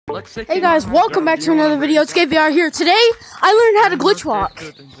Hey guys, welcome back to another video. It's GabeVR here. Today, I learned how to glitch walk.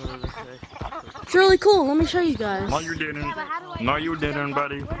 It's really cool. Let me show you guys. No, you didn't. No, you didn't,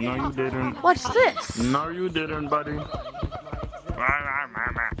 buddy. No, you didn't. What's this? No, you didn't, buddy.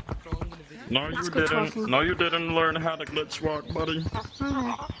 No, you didn't. No, you didn't learn how to glitch walk, buddy.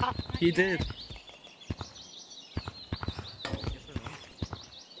 He did.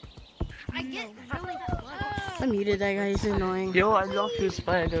 I muted that guy. He's annoying. Yo, I love you,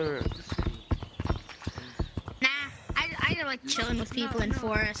 Spider. Nah, I like chilling with people in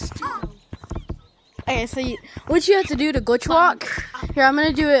forest. Okay, so what you have to do to glitch walk? Here, I'm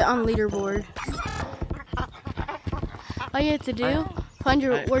gonna do it on leaderboard. All you have to do, find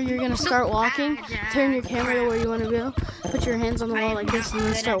where you're gonna start walking, turn your camera to where you want to go, put your hands on the wall like this, and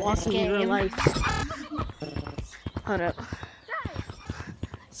then start walking in real life. Hold up.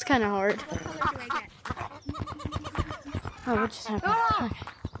 It's kind of hard. Oh, what just happened? Okay.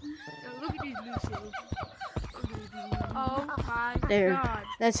 Look at these Lucios. Oh my There. God.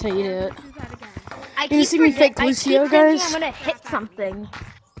 That's how you do it. I You gonna see me fake Lucio, guys? I'm gonna hit something.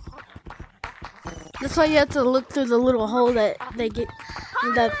 That's why you have to look through the little hole that they get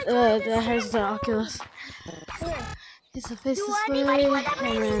that has the Oculus. It's a face this way, and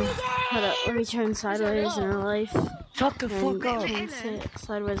then hold up, let me turn sideways in real life. Shut the fuck up.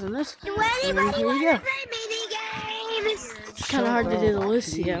 Sideways in this. And then here you go. It's kind of hard to do the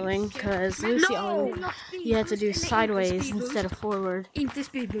Lucioing because Lucio you have to do sideways instead of forward.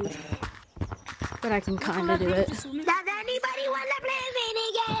 But I can kind of do it Does anybody wanna play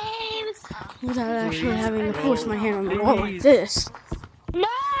mini games? without actually having to force my hand on the wall like this.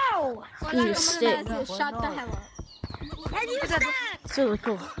 No! Need a stick. Shut the hell up. And you stop! It's really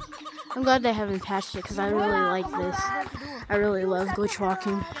cool. I'm glad they haven't patched it because I really like this. I really love glitch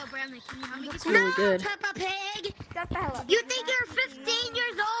walking. It's really good. Peppa Pig! You think you're 15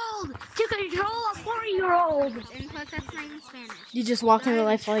 years old to control a 4-year-old? You just walk in real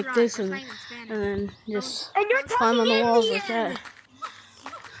life like this and then just And you're climb on the talking walls Indian. like that.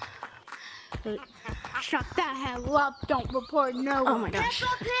 But, Shut the hell up! Don't report no. oh my gosh.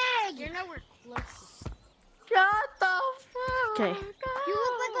 Peppa Pig! You're nowhere close. Shut the fuck. Okay. You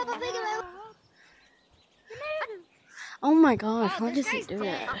look like Peppa Pig. Oh my gosh, why does he do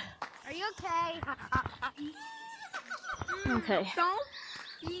that? Are you okay? Okay. Don't.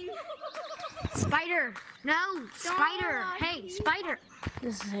 Spider. No. Spider. Hey, Spider.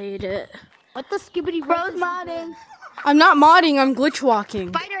 This is how you do it. What the skibbity bro's modding? I'm not modding, I'm glitch walking.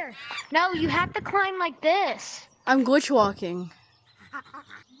 Spider. No, you have to climb like this. I'm glitch walking.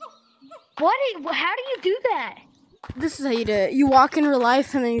 What? How do you do that? This is how you do it. You walk in real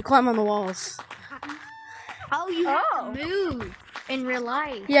life and then you climb on the walls. Oh, you have to move in real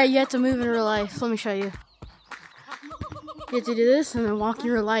life. Yeah, you have to move in real life. Let me show you. You have to do this and then walk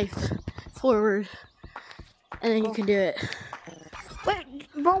in real life forward. And then you can do it. Wait,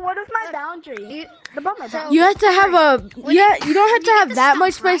 but what is my boundary? You have to have a you don't have to have that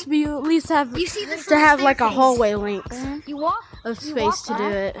much space, but you at least have to have like a hallway length You walk of space to do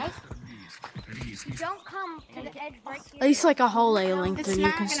it. You don't come to the edge right here. At least like a hallway length, and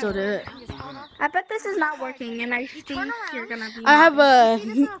you can still do it. I bet this is not working, and I think you're gonna be. I have a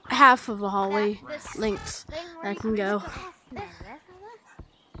half of a hallway length that can go.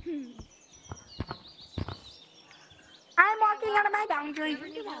 I'm walking out of my boundary.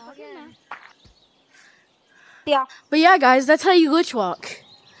 Yeah. But yeah, guys, that's how you glitch walk.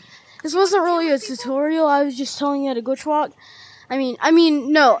 This wasn't really a tutorial. I was just telling you how to glitch walk. I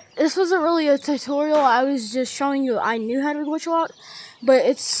mean, no, this wasn't really a tutorial. I was just showing you I knew how to glitch walk, but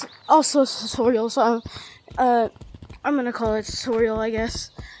it's also a tutorial. So I'm gonna call it tutorial, I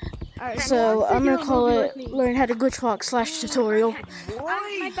guess. So I'm gonna call it learn how to glitch walk / tutorial.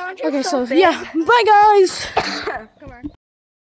 Okay, so yeah, bye guys.